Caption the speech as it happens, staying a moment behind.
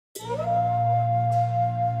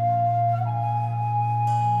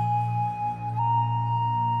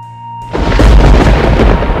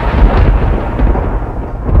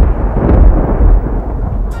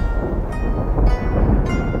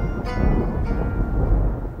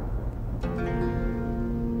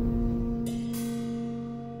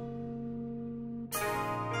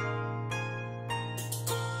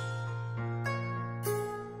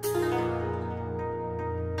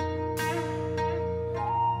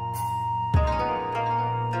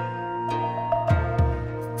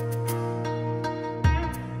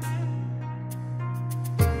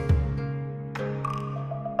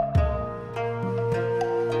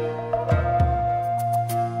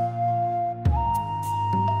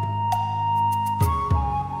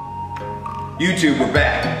YouTube, we're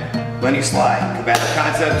back. Lenny Sly, Combative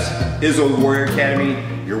Concepts, Izzo Warrior Academy.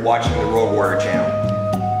 You're watching the Road Warrior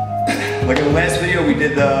channel. Like in the last video, we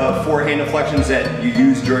did the 4 hand deflections that you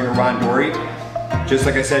use during a Randori. Just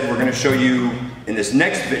like I said, we're going to show you in this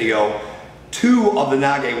next video 2 of the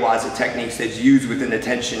Nage Waza techniques that's used within the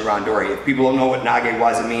TenShin Randori. If people don't know what Nage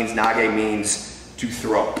Waza means, Nage means to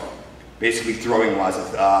throw. Basically throwing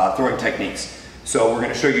waza, throwing techniques. So we're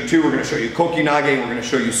going to show you 2. We're going to show you Kokyunage and we're going to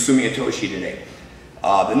show you Sumiotoshi today.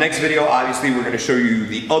 The next video, obviously, we're going to show you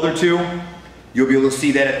the other 2. You'll be able to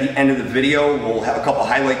see that at the end of the video. We'll have a couple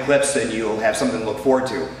highlight clips and you'll have something to look forward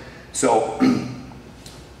to. So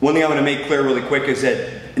one thing I want to make clear really quick is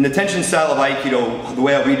that in the TenShin style of Aikido, the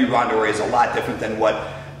way we do Randori is a lot different than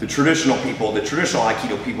what the traditional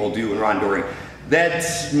Aikido people do in Randori.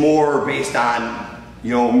 That's more based on,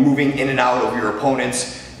 moving in and out of your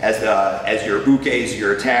opponents as your ukes,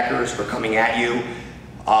 your attackers are coming at you.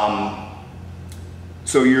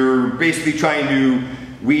 So you're basically trying to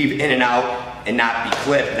weave in and out and not be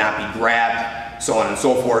clipped, not be grabbed, so on and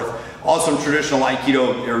so forth. Also in traditional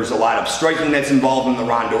Aikido, there's a lot of striking that's involved in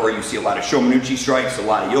the Randori. You see a lot of Shomanuchi strikes, a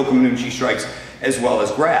lot of Yokomanuchi strikes, as well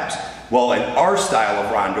as grabs. Well, in our style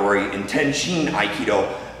of Randori, in TenShin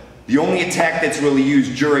Aikido, the only attack that's really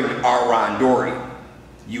used during our Randori,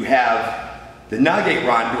 you have the Nage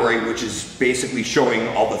Randori, which is basically showing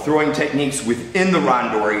all the throwing techniques within the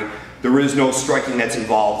Randori. There is no striking that's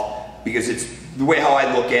involved because it's the way how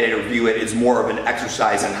I look at it or view it is more of an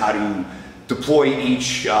exercise on how to deploy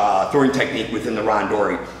each throwing technique within the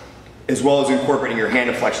Randori, as well as incorporating your hand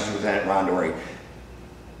deflections within that Randori.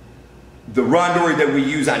 The Randori that we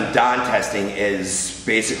use on Dan testing is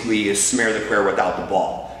basically a smear the prayer without the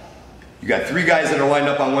ball. You got 3 guys that are lined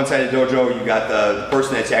up on one side of the dojo. You got the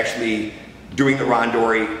person that's actually doing the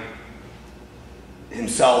Randori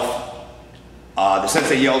himself. The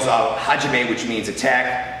sensei yells out Hajime, which means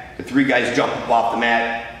attack. The 3 guys jump up off the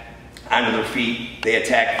mat, onto their feet. They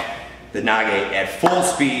attack the Nage at full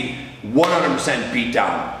speed, 100% beat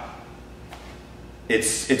down.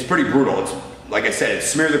 It's pretty brutal. It's, like I said, it's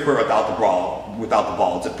smear the prayer without the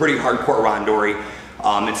ball. It's a pretty hardcore Randori.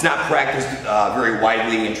 It's not practiced very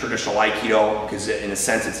widely in traditional Aikido because in a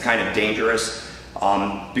sense it's kind of dangerous.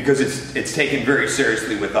 Because it's taken very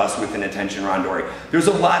seriously with us within the TenShin Randori. There's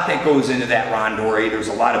a lot that goes into that Randori. There's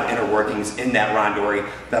a lot of inner workings in that Randori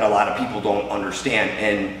that a lot of people don't understand.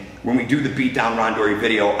 And when we do the beatdown Randori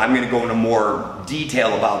video, I'm going to go into more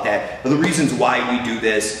detail about that, the reasons why we do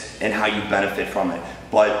this and how you benefit from it.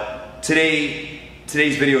 But today's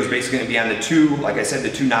video is basically going to be on the 2, like I said,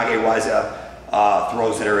 the 2 Nage Waza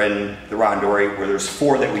throws that are in the Randori, where there's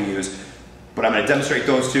 4 that we use. But I'm going to demonstrate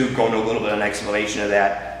those 2, go into a little bit of an explanation of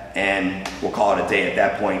that, and we'll call it a day at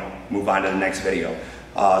that point, move on to the next video.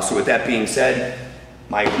 So with that being said,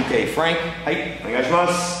 my uke Frank, hi,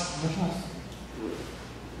 onegaishimasu.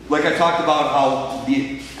 Like I talked about how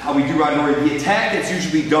we do Randori, the attack that's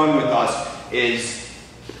usually done with us is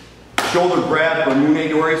shoulder grab or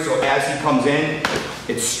munedori, so as he comes in,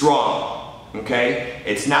 it's strong. Okay,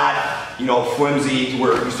 it's not, flimsy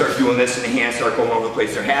where you start doing this and the hands start going over the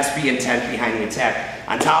place. There has to be intent behind the attack.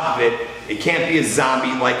 On top of it, it can't be a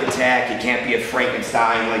zombie-like attack. It can't be a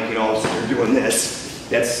Frankenstein, like, so you're doing this.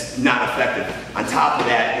 That's not effective. On top of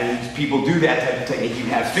that, and people do that type of technique, you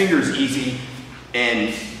have fingers easy,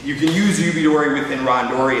 and you can use Yubidori within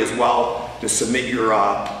Randori as well to submit your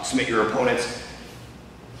opponents.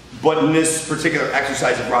 But in this particular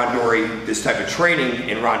exercise of Randori, this type of training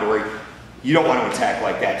in Randori, you don't want to attack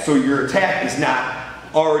like that. So your attack is not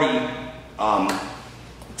already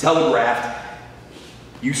telegraphed.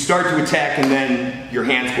 You start to attack and then your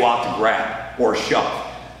hands go out to grab or shove.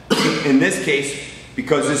 In this case,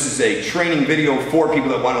 because this is a training video for people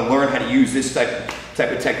that want to learn how to use this type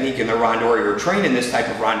of technique in their Randori or train in this type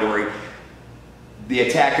of Randori, the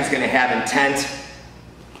attack is going to have intent,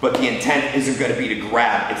 but the intent isn't going to be to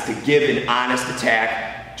grab. It's to give an honest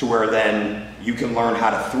attack to where then you can learn how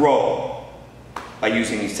to throw by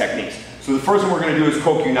using these techniques. So the first one we're going to do is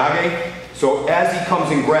Kokyunage. So as he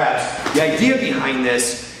comes and grabs, the idea behind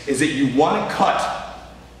this is that you want to cut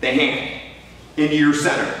the hand into your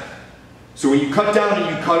center. So when you cut down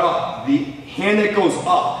and you cut up, the hand that goes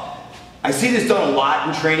up, I see this done a lot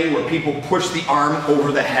in training where people push the arm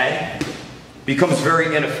over the head, becomes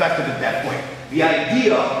very ineffective at that point. The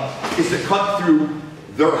idea is to cut through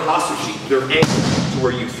their hasushi, their angle to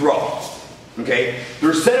where you throw. Okay?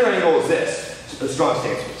 Their center angle is this. A strong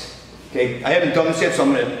stance, please. Okay, I haven't done this yet, so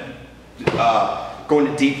I'm going to go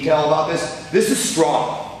into detail about this. This is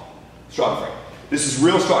strong. Strong frame. This is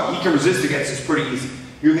real strong. He can resist against this pretty easy.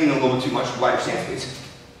 You're leaning a little bit too much. Wider stance, please.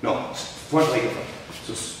 No, front leg in front.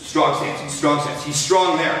 So strong stance, strong stance. He's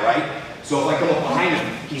strong there, right? So if I come up behind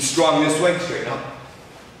him, he's strong this way, straighten up.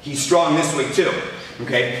 He's strong this way too,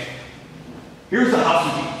 okay? Here's the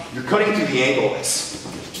Hatsuki. You're cutting through the angle of this.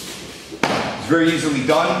 It's very easily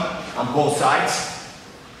done on both sides.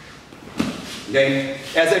 Okay?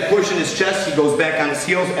 As I push in his chest, he goes back on his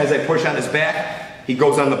heels. As I push on his back, he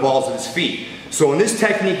goes on the balls of his feet. So when this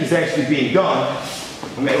technique is actually being done,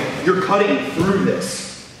 okay, you're cutting through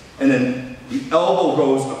this. And then the elbow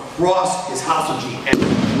goes across his Hatsuki and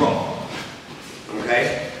throw.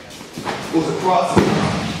 Okay? Goes across.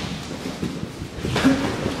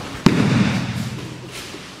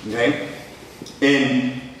 Okay?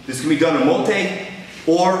 And this can be done in mote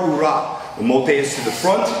or ura. Mote is to the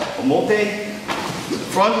front, mote to the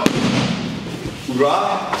front,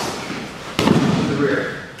 ura to the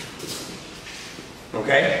rear.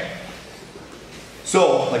 Okay?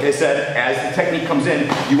 So, like I said, as the technique comes in,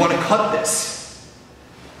 you want to cut this.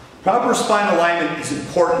 Proper spine alignment is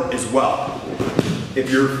important as well. If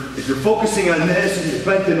you're focusing on this and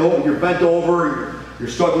you're bent over, you're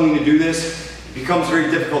struggling to do this, it becomes very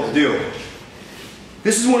difficult to do.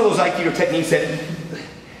 This is one of those Aikido techniques that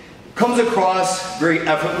comes across very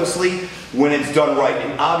effortlessly when it's done right,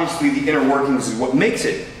 and obviously the inner workings is what makes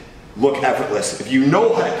it look effortless. If you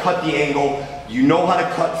know how to cut the angle, you know how to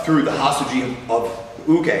cut through the Hatsuki of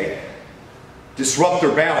uke, disrupt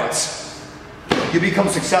their balance, you become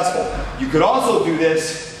successful. You could also do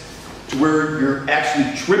this to where you're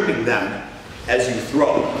actually tripping them as you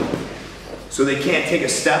throw. So they can't take a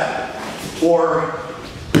step or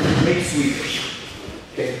make sweep.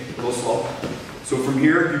 Okay, a little slow. So from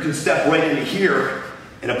here, you can step right into here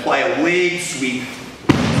and apply a leg sweep,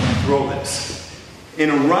 throw this. In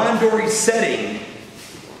a Randori setting,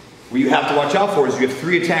 what you have to watch out for is you have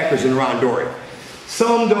 3 attackers in Randori.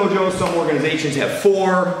 Some dojos, some organizations have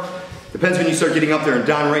 4. Depends when you start getting up there in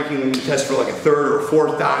Dan ranking, when you test for like a 3rd or a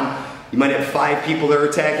 4th Dan. You might have 5 people that are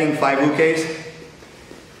attacking, 5 ukes.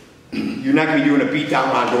 You're not going to be doing a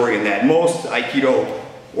beatdown Randori in that. Most Aikido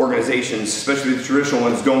organizations, especially the traditional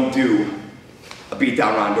ones, don't do a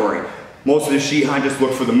beatdown Randori. Most of the Shihan just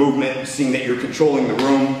look for the movement, seeing that you're controlling the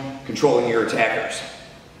room, controlling your attackers.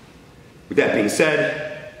 With that being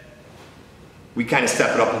said, we kind of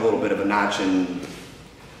step it up a little bit of a notch and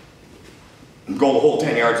go the whole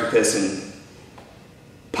 10 yards with this and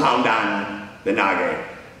pound on the nage.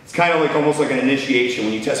 It's kind of like almost like an initiation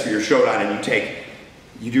when you test for your Shodan and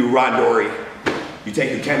you do Randori, you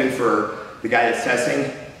take the Kemen for the guy that's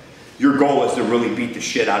testing. Your goal is to really beat the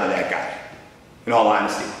shit out of that guy, in all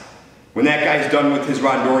honesty. When that guy's done with his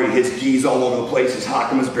Randori, his gi's all over the place, his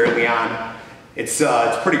Hakama's barely on, it's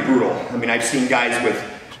pretty brutal. I mean, I've seen guys with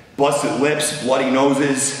busted lips, bloody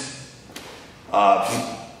noses,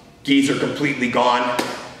 gis are completely gone.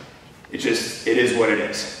 It is what it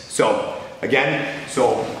is. So, again,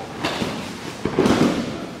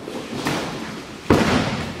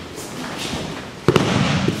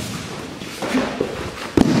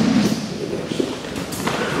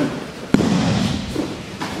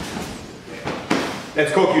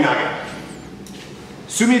 that's Kokyunage.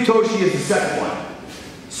 Sumiotoshi is the second one.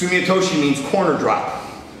 Sumiotoshi means corner drop.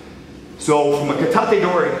 So from a katate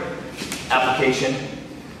dori application,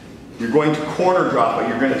 you're going to corner drop it.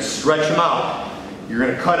 You're going to stretch them out. You're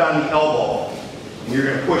going to cut on the elbow, and you're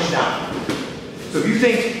going to push down. So if you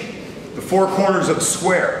think the 4 corners of a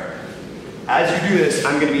square, as you do this,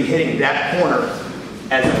 I'm going to be hitting that corner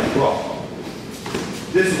as I throw.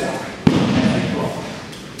 This one, as I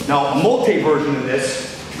throw. Now, a multi version of this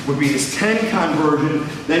would be this Tenkan version,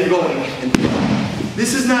 then going and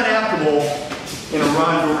this is not applicable in a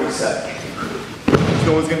Randori setting.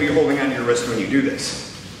 No one's going to be holding onto your wrist when you do this.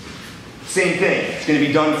 Same thing. It's going to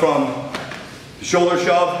be done from the shoulder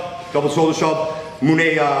shove, double shoulder shove,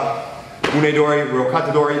 mune dori,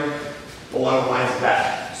 rokata dori, along the lines of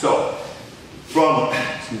that. So,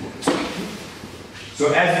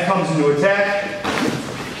 as it comes into attack,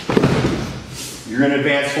 you're going to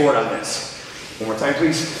advance forward on this. One more time,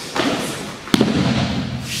 please.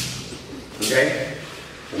 Okay?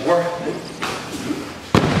 One more.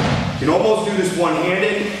 You can almost do this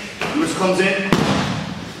one-handed. This comes in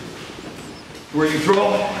where you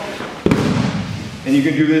throw, and you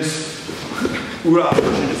can do this ura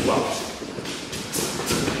version as well.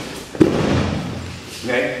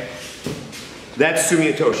 Okay? That's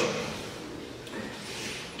Sumiotoshi.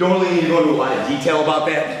 Don't really need to go into a lot of detail about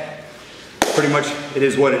that. Pretty much, it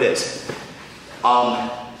is what it is. I'm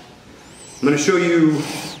going to show you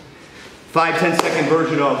 5-10 second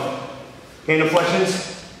version of hand flexions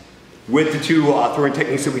with the 2 throwing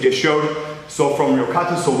techniques that we just showed. So from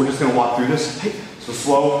Rokata, so we're just going to walk through this. So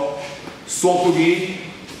slow, Sokugi,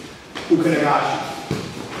 Ukanagashi,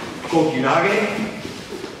 Kokyunage,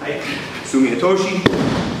 Sumiotoshi,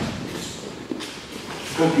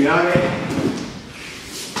 Kokyunage,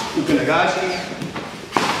 Ukanagashi,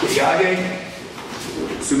 Kokyunage,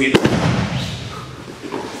 Sumiotoshi,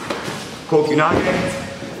 Kokyunage,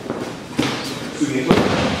 Sumiotoshi.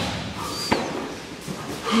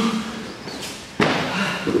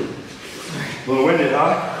 A little winded,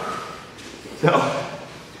 huh? So,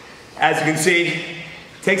 as you can see,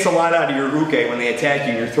 it takes a lot out of your uke when they attack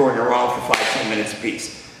you and you're throwing around for 5-10 minutes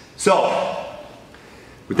apiece. So,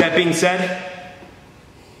 with that being said,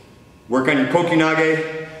 work on your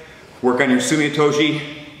Kokyunage, work on your Sumiotoshi,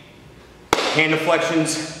 hand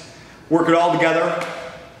deflections, work it all together.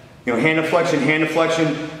 You know, hand deflection,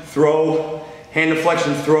 throw, hand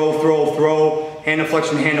deflection, throw, hand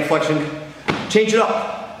deflection. Change it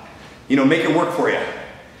up. You know, make it work for you.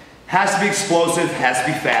 Has to be explosive, has to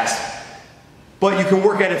be fast, but you can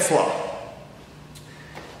work at it slow.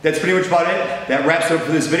 That's pretty much about it. That wraps it up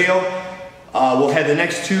for this video. We'll have the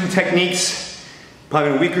next 2 techniques,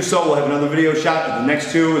 probably in a week or so. We'll have another video shot of the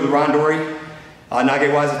next 2 of the Randori,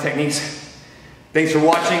 Nagewaza techniques. Thanks for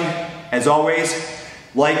watching. As always,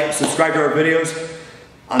 like, subscribe to our videos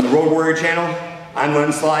on the Road Warrior channel. I'm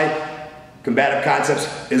Lenny, Combative Concepts,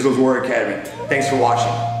 Israel's Warrior Academy. Thanks for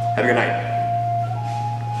watching. Have a good night.